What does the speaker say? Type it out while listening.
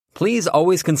Please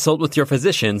always consult with your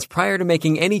physicians prior to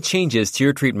making any changes to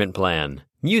your treatment plan.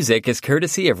 Music is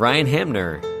courtesy of Ryan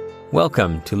Hamner.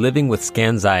 Welcome to Living with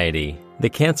Scanxiety, the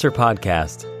Cancer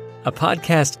Podcast, a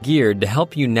podcast geared to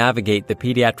help you navigate the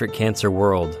pediatric cancer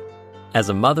world. As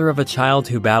a mother of a child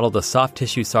who battled a soft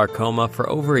tissue sarcoma for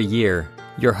over a year,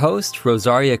 your host,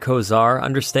 Rosaria Kozar,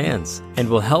 understands and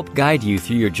will help guide you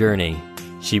through your journey.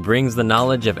 She brings the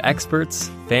knowledge of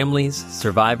experts, families,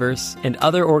 survivors, and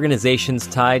other organizations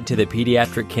tied to the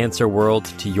pediatric cancer world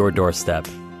to your doorstep.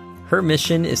 Her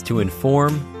mission is to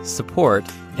inform, support,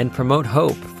 and promote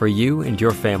hope for you and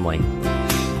your family.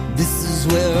 This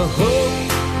is where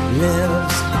hope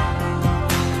lives.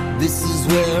 This is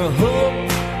where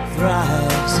hope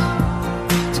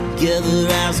thrives. Together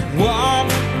as one,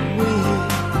 we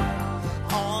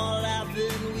all laugh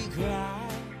and we cry.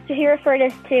 So he referred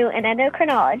us to an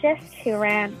endocrinologist who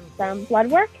ran some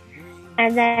blood work,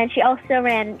 and then she also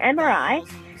ran an MRI.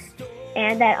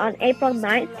 And that on April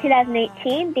 9th,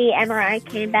 2018, the MRI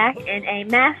came back and a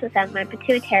mass was found in my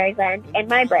pituitary gland in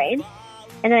my brain.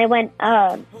 And I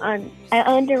I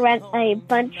underwent a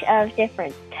bunch of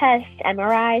different tests,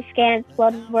 MRI scans,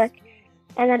 blood work.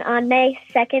 And then on May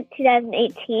 2nd,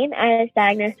 2018, I was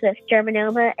diagnosed with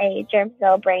germinoma, a germ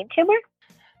cell brain tumor.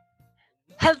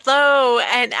 Hello,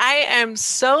 and I am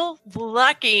so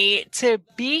lucky to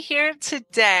be here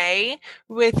today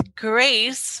with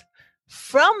Grace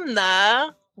from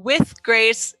the With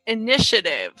Grace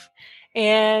Initiative.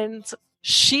 And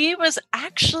she was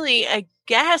actually a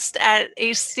guest at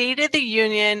a State of the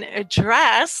Union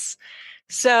address.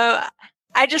 So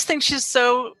I just think she's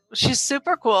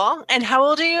super cool. And how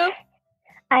old are you?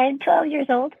 I am 12 years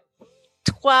old.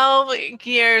 12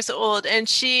 years old. And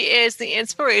she is the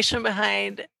inspiration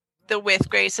behind the With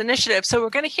Grace Initiative. So we're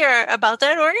going to hear about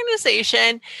that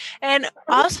organization and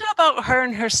also about her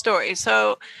and her story.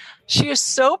 So she is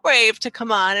so brave to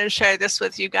come on and share this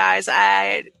with you guys.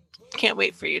 I can't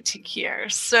wait for you to hear.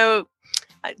 So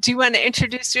do you want to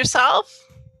introduce yourself?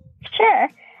 Sure.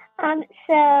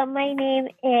 So my name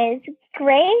is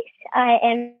Grace. I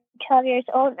am 12 years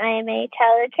old. I am a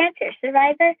childhood cancer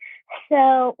survivor.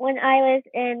 So when I was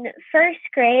in first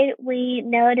grade, we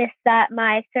noticed that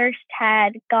my thirst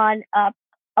had gone up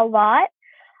a lot.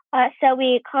 So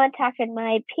we contacted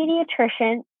my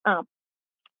pediatrician, and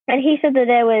he said that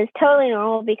it was totally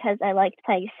normal because I liked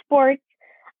playing sports.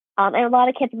 And a lot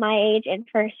of kids my age in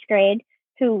first grade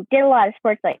who did a lot of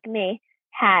sports like me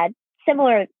had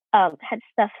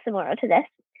stuff similar to this.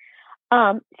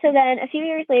 So then a few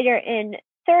years later in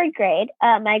third grade,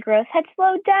 my growth had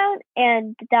slowed down,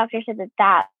 and the doctor said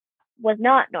that was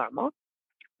not normal.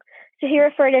 So he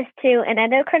referred us to an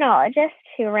endocrinologist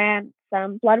who ran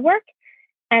some blood work,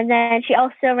 and then she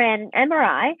also ran an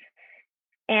MRI.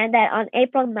 And that on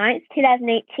April 9th,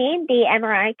 2018, the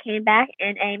MRI came back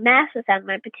and a mass was found in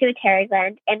my pituitary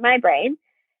gland in my brain.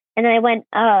 And then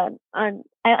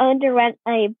I underwent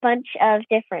a bunch of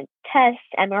different tests,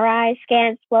 MRI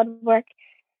scans, blood work.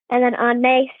 And then on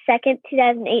May 2nd,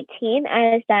 2018,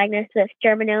 I was diagnosed with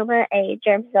germinoma, a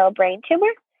germ cell brain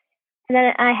tumor. And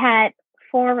then I had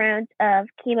 4 rounds of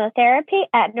chemotherapy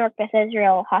at North Beth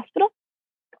Israel Hospital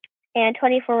and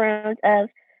 24 rounds of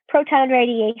proton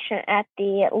radiation at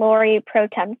the Laurie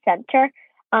Proton Center.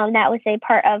 That was a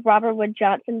part of Robert Wood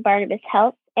Johnson Barnabas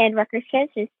Health and Rutgers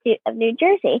Cancer Institute of New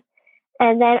Jersey.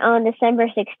 And then on December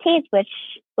 16th, which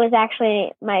was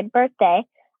actually my birthday,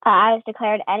 I was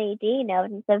declared NED, no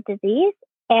evidence of disease,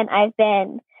 and I've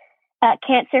been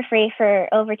cancer-free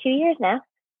for over 2 years now.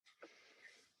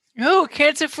 Oh,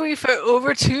 cancer-free for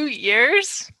over 2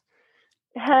 years?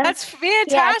 That's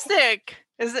fantastic.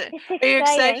 Yeah, are you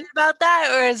excited about that,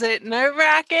 or is it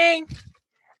nerve-wracking?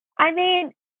 I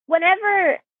mean,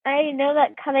 whenever I know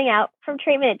that coming out from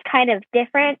treatment, it's kind of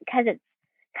different because it's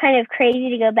kind of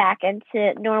crazy to go back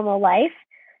into normal life.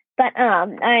 But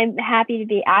I'm happy to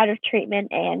be out of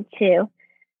treatment and to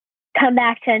come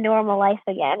back to a normal life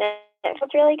again. It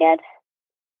feels really good.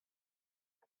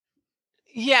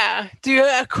 Yeah. Do you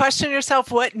question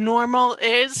yourself what normal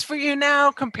is for you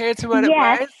now compared to what it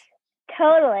was?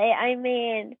 Totally. I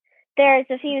mean, there's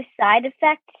a few side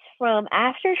effects from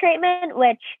after treatment,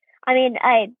 which, I mean,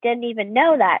 I didn't even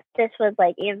know that this was,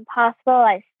 even possible.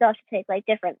 I still have to take,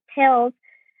 different pills.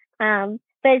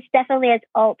 But it's definitely has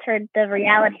altered the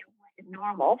reality of what is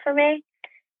normal for me.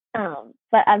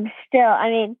 But I'm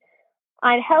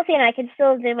healthy and I can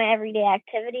still do my everyday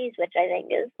activities, which I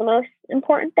think is the most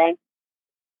important thing.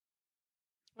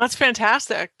 That's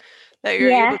fantastic that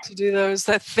you're able to do those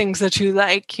things that you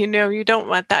like. You don't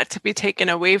want that to be taken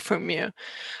away from you.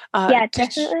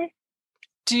 Definitely.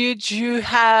 Did you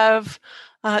have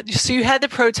So you had the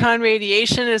proton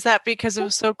radiation. Is that because it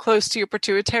was so close to your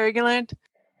pituitary gland?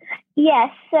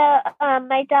 Yes. So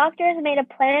my doctors made a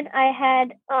plan. I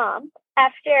had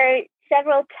after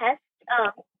several tests,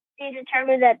 they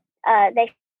determined that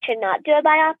they should not do a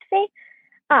biopsy.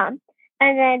 And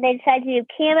then they decided to do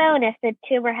chemo, and if the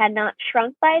tumor had not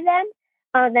shrunk by then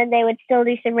they would still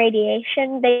do some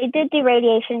radiation. They did do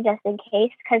radiation just in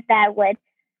case, because that would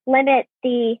limit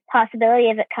the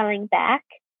possibility of it coming back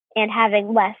and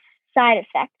having less side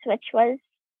effects, which was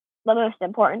the most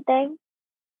important thing.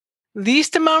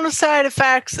 Least amount of side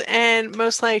effects and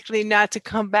most likely not to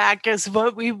come back is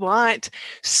what we want.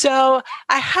 So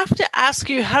I have to ask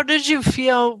you, how did you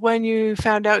feel when you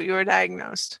found out you were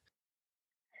diagnosed?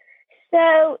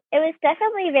 So it was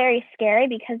definitely very scary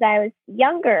because I was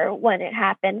younger when it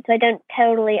happened. So I don't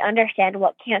totally understand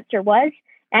what cancer was.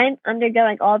 And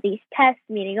undergoing all these tests,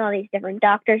 meeting all these different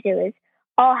doctors, it was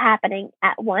all happening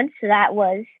at once. So that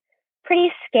was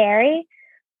pretty scary.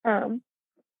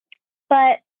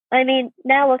 But I mean,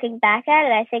 now looking back at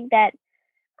it, I think that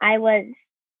going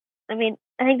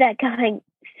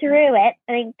through it, I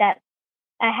think that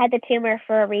I had the tumor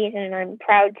for a reason, and I'm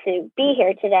proud to be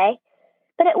here today.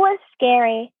 But it was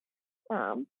scary.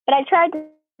 But I tried to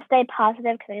stay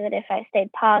positive, because I knew that if I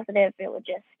stayed positive, it would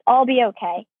just all be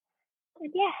okay.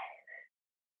 And yeah.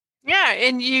 Yeah,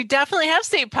 and you definitely have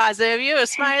stayed positive. You have a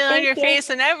smile on your face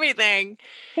and everything.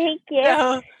 Thank you.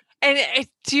 So, and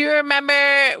do you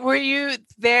remember, were you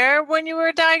there when you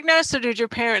were diagnosed, or did your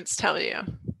parents tell you?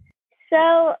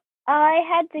 So I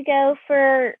had to go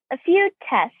for a few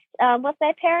tests with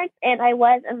my parents, and I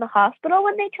was in the hospital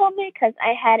when they told me, because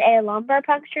I had a lumbar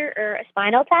puncture or a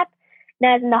spinal tap. And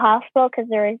I was in the hospital because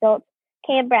the results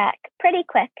came back pretty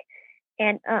quick.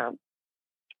 And so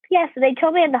they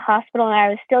told me in the hospital, and I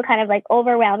was still kind of like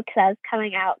overwhelmed because I was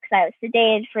coming out, because I was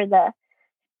sedated for the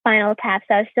spinal tap.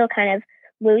 So I was still kind of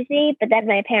woozy. But then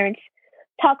my parents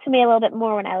talked to me a little bit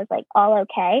more when I was like all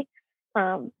okay.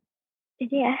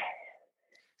 Yeah.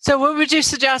 So what would you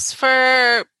suggest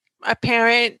for a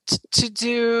parent to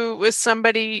do with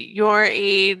somebody your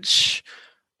age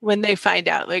when they find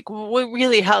out? Like, what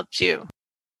really helped you?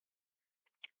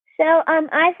 So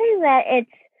I think that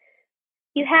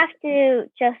you have to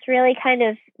just really kind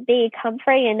of be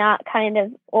comforting and not kind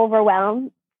of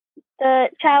overwhelm the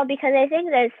child, because I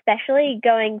think that especially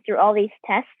going through all these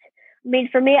tests, I mean,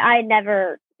 for me, I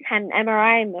never had an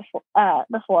MRI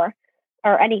before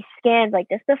or any scans like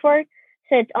this before.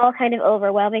 So it's all kind of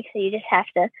overwhelming. So you just have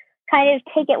to kind of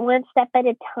take it one step at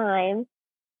a time,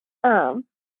 and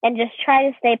just try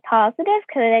to stay positive,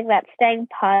 because I think that staying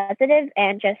positive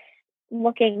and just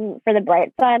looking for the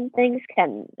bright side of things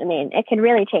it can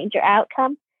really change your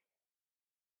outcome.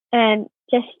 And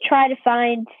just try to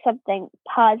find something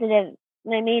positive.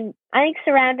 I mean, I think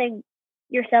surrounding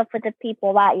yourself with the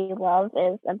people that you love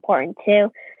is important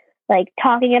too. Like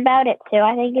talking about it too,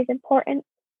 I think is important.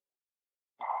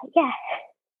 Yeah.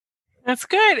 That's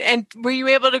good. And were you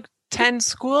able to attend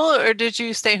school, or did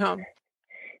you stay home?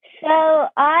 So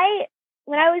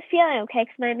when I was feeling okay,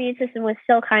 because my immune system was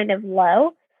still kind of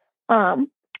low, and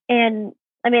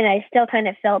I mean, I still kind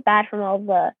of felt bad from all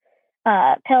the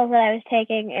pills that I was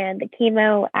taking, and the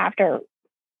chemo after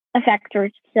effects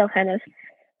were still kind of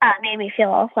made me feel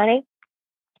all funny.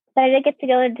 But I did get to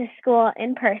go into school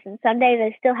in person. Some days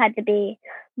I still had to be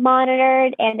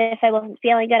monitored, and if I wasn't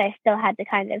feeling good, I still had to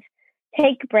kind of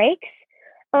take breaks.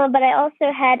 But I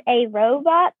also had a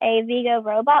Vigo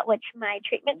robot, which my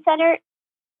treatment center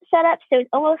set up. So it's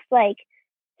almost like,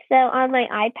 so on my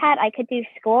iPad, I could do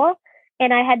school,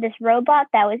 and I had this robot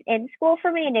that was in school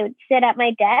for me, and it would sit at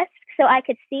my desk, so I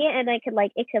could see it, and it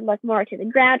could look more to the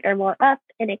ground or more up,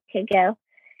 and it could go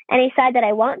any side that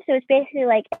I want. So it's basically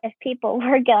like if people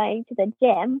were going to the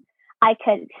gym, I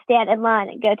could stand in line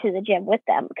and go to the gym with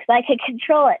them, because I could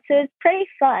control it. So it's pretty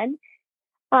fun.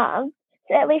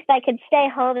 So at least I could stay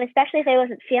home, especially if I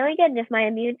wasn't feeling good, and if my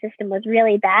immune system was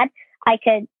really bad, I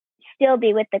could still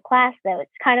be with the class, though.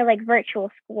 It's kind of like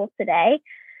virtual school today.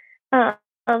 But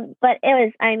I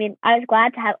was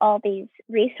glad to have all these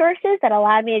resources that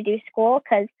allowed me to do school,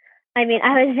 because, I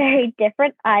was very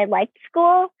different. I liked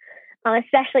school,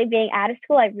 especially being out of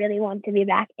school. I really wanted to be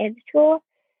back in school.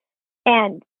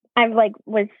 And I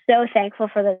was so thankful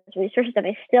for those resources, and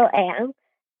I still am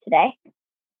today.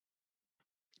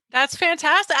 That's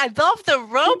fantastic. I love the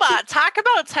robot. Talk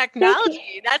about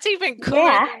technology. That's even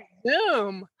cooler than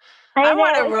Zoom. I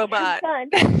want a robot.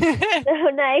 So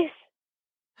nice.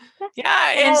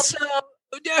 Yeah. And so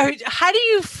how do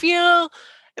you feel,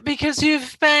 because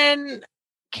you've been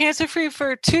cancer-free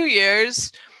for 2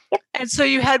 years, and so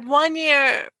you had 1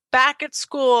 year back at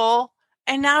school,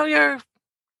 and now you're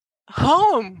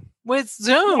home with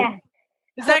Zoom. Yeah.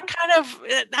 Is that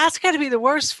that's got to be the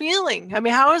worst feeling. I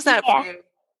mean, how is that for you?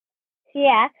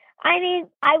 Yeah. I mean,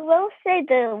 I will say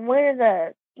one of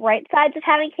the bright sides of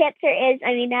having cancer is,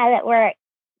 I mean, now that we're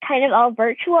kind of all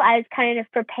virtual, I was kind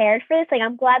of prepared for this. Like,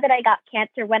 I'm glad that I got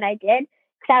cancer when I did,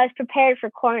 because I was prepared for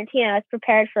quarantine. I was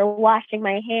prepared for washing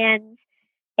my hands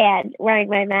and wearing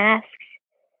my masks.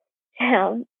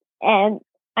 And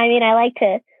I mean, I like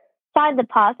to find the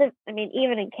positive. I mean,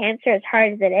 even in cancer, as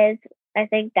hard as it is, I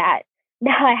think that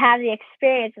now I have the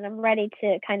experience and I'm ready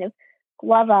to kind of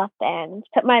glove up and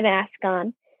put my mask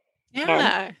on.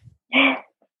 Yeah.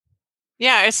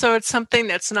 Yeah. So it's something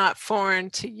that's not foreign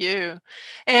to you.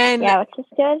 And yeah, which is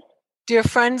good. Do your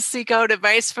friends seek out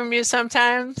advice from you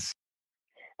sometimes?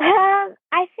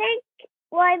 I think,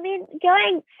 well, I mean,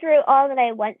 going through all that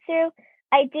I went through,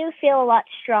 I do feel a lot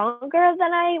stronger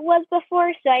than I was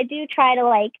before. So I do try to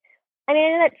I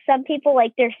know that some people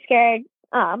they're scared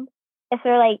if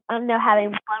they're having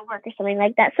blood work or something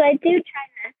like that. So I do try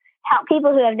to help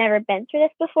people who have never been through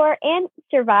this before and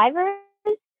survivors,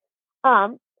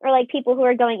 or people who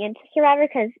are going into Survivor,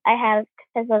 because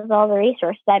of all the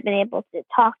resources, I've been able to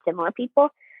talk to more people.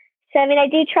 So I mean, I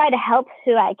do try to help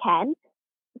who I can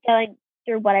going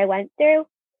through what I went through.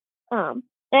 And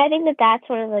I think that that's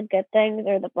one of the good things,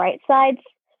 or the bright sides.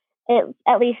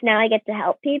 At least now I get to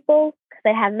help people because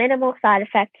I have minimal side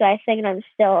effects. So I think I'm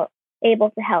still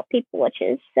able to help people, which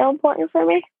is so important for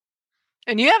me.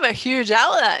 And you have a huge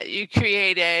outlet you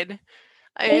created.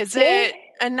 Is it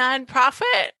a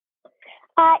nonprofit?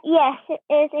 Yes, it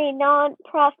is a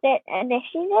nonprofit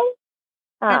initiative.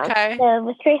 Okay. The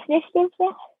With Grace Initiative,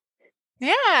 yeah.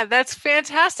 Yeah, that's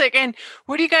fantastic. And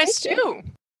what do you guys do?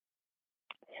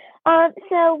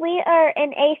 So we are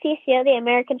an ACCO, the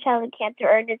American Childhood Cancer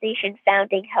Organization,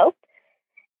 founding Hope.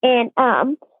 And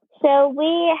so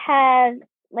we have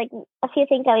a few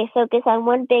things that we focus on.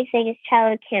 One big thing is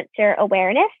childhood cancer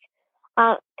awareness,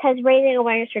 because raising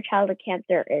awareness for childhood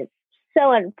cancer is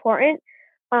so important.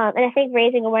 And I think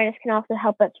raising awareness can also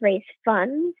help us raise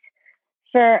funds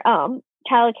for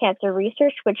childhood cancer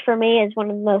research, which for me is one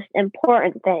of the most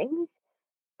important things.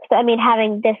 So, I mean,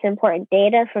 having this important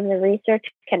data from the research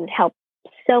can help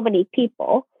so many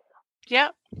people. Yeah.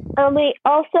 We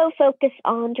also focus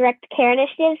on direct care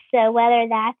initiatives. So whether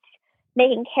that's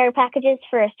making care packages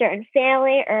for a certain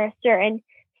family or a certain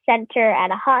center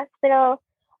at a hospital,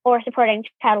 or supporting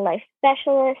child life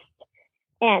specialists,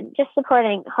 and just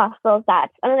supporting hospitals,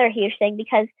 that's another huge thing,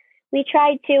 because we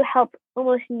try to help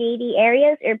almost needy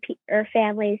areas or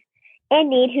families in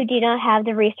need who do not have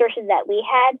the resources that we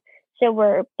had. So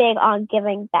we're big on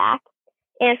giving back.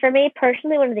 And for me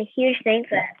personally, one of the huge things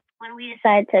that when we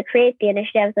decided to create the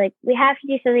initiative was we have to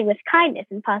do something with kindness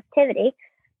and positivity.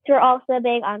 So we're also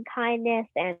big on kindness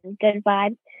and good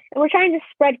vibes. And we're trying to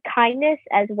spread kindness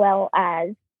as well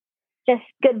as just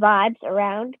good vibes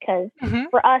around, because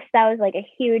for us, that was a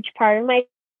huge part of my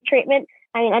treatment.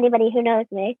 I mean, anybody who knows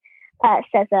me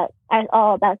says that I was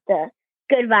all about the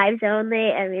good vibes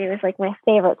only. I mean, it was my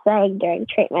favorite thing during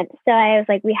treatment. So I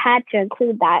was we had to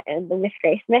include that in the With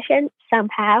Grace mission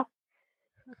somehow.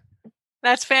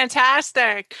 That's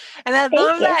fantastic. And I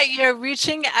love that you're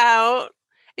reaching out.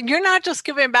 And you're not just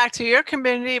giving back to your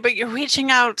community, but you're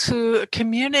reaching out to a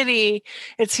community,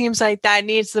 it seems like, that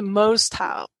needs the most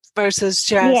help versus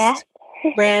just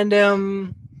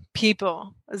random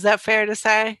people. Is that fair to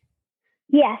say?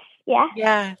 Yes. Yeah.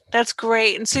 Yeah, that's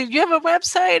great. And so you have a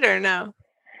website or no?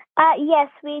 Yes,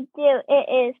 we do. It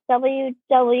is www.com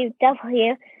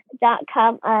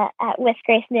at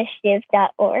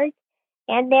withgraceinitiative.org.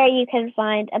 And there you can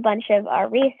find a bunch of our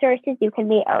resources. You can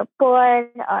meet our board,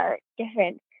 our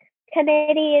different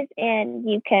committees, and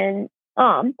you can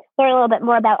learn a little bit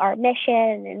more about our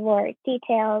mission and more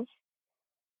details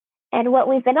and what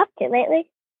we've been up to lately.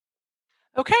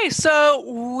 Okay,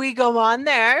 so we go on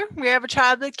there. We have a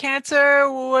child with cancer.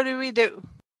 What do we do?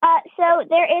 So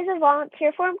there is a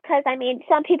volunteer form, because, I mean,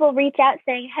 some people reach out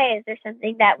saying, hey, is there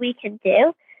something that we can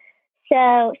do?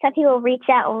 So some people reach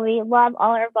out, and we love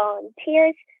all our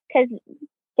volunteers, because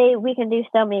we can do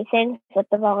so many things with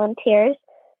the volunteers,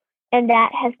 and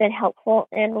that has been helpful.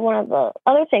 And one of the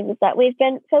other things that we've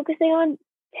been focusing on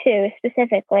too,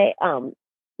 specifically,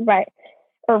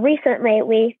 recently,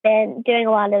 we've been doing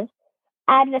a lot of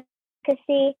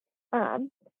advocacy,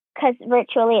 because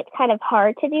virtually it's kind of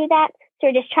hard to do that. So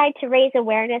we're just trying to raise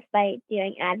awareness by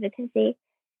doing advocacy.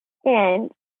 And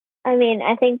I mean,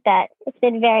 I think that it's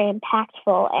been very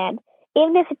impactful. And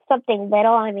even if it's something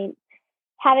little, I mean,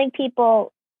 having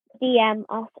people DM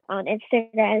us on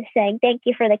Instagram saying, thank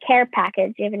you for the care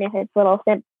package, even if it's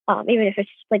even if it's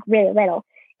just really little,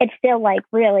 it's still like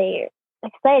really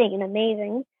exciting and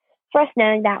amazing for us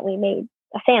knowing that we made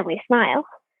a family smile.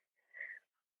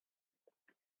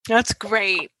 That's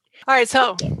great. All right,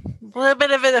 so a little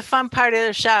bit of the fun part of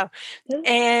the show.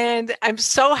 And I'm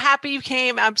so happy you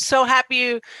came. I'm so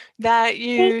happy that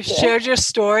you shared your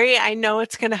story. I know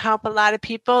it's going to help a lot of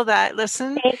people that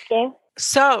listen. Thank you.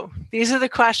 So these are the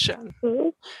questions. Mm-hmm.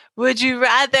 Would you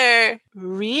rather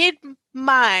read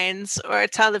minds or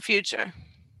tell the future?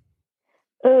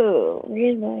 Ooh,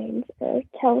 read minds or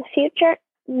tell the future?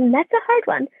 That's a hard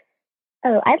one.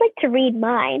 Oh, I'd like to read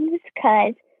minds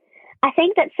because I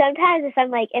think that sometimes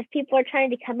if people are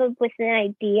trying to come up with an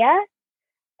idea,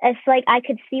 it's like I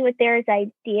could see what their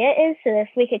idea is. So if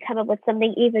we could come up with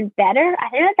something even better, I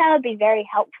think that would be very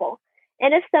helpful.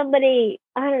 And if somebody,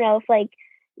 I don't know, if like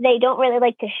they don't really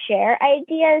like to share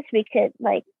ideas,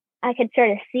 I could sort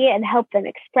of see it and help them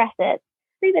express it.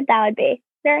 I think that would be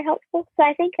very helpful. So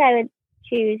I think I would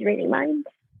choose reading minds.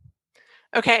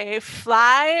 Okay,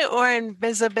 fly or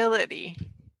invisibility?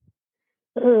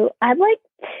 Ooh, I'd like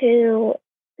to,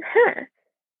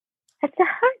 that's a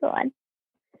hard one.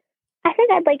 I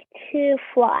think I'd like to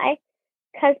fly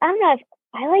because I don't know if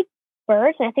I like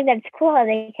birds and I think that's cool how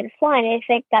they can fly, and I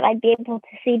think that I'd be able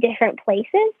to see different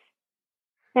places.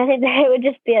 And I think that it would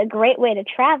just be a great way to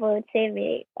travel. It would save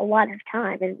me a lot of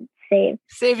time and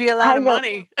save you a lot of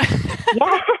money.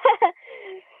 Yeah.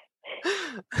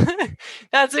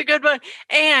 That's a good one.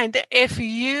 And if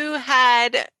you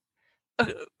had,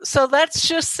 so let's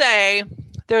just say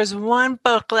there's one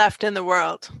book left in the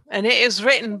world and it is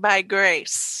written by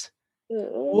Grace.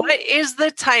 What is the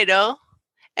title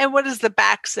and what does the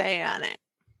back say on it?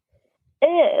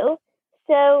 Ooh,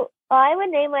 so I would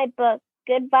name my book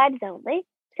Good Vibes Only.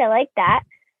 So I like that.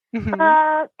 Mm-hmm.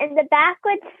 And the back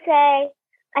would say,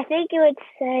 I think it would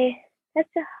say, that's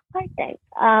a hard thing.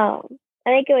 I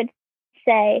think it would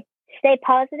say, stay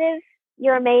positive,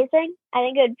 you're amazing. I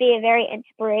think it would be a very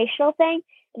inspirational thing.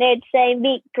 And it would say,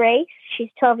 meet Grace. She's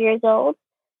 12 years old.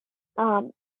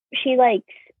 She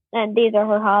likes, and these are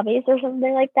her hobbies or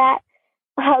something like that.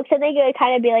 So I think it would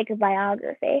kind of be like a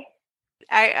biography.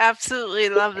 I absolutely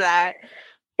love that.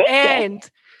 And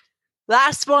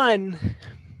last one.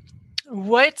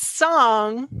 What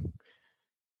song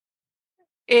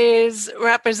is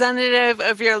representative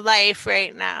of your life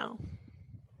right now?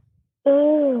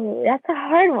 Ooh, that's a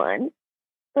hard one.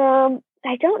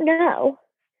 I don't know.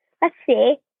 Let's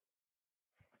see.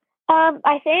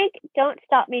 I think Don't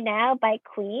Stop Me Now by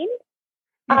Queen.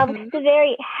 It's a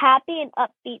very happy and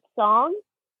upbeat song.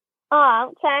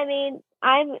 So I mean,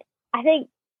 I'm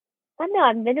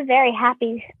in a very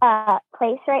happy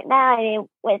place right now. I mean,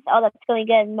 with all that's going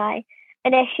good in my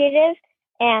initiative,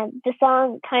 and the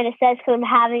song kind of says I'm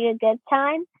having a good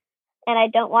time, and I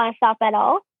don't want to stop at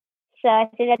all. So I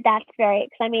think that's very,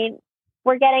 because I mean,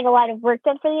 we're getting a lot of work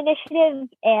done for the initiative,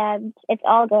 and it's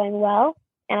all going well,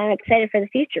 and I'm excited for the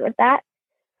future with that.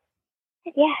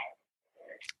 Yeah.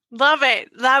 Love it.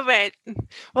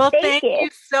 Well, thank you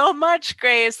so much,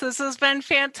 Grace. This has been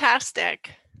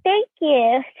fantastic. Thank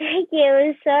you. It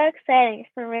was so exciting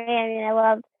for me. I mean, I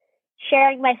love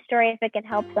sharing my story if it can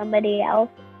help somebody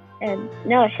else. And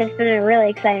no, it's just been a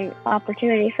really exciting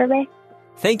opportunity for me.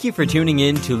 Thank you for tuning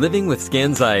in to Living with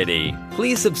Scanxiety.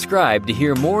 Please subscribe to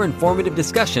hear more informative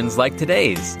discussions like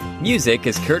today's. Music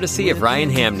is courtesy of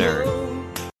Ryan Hamner.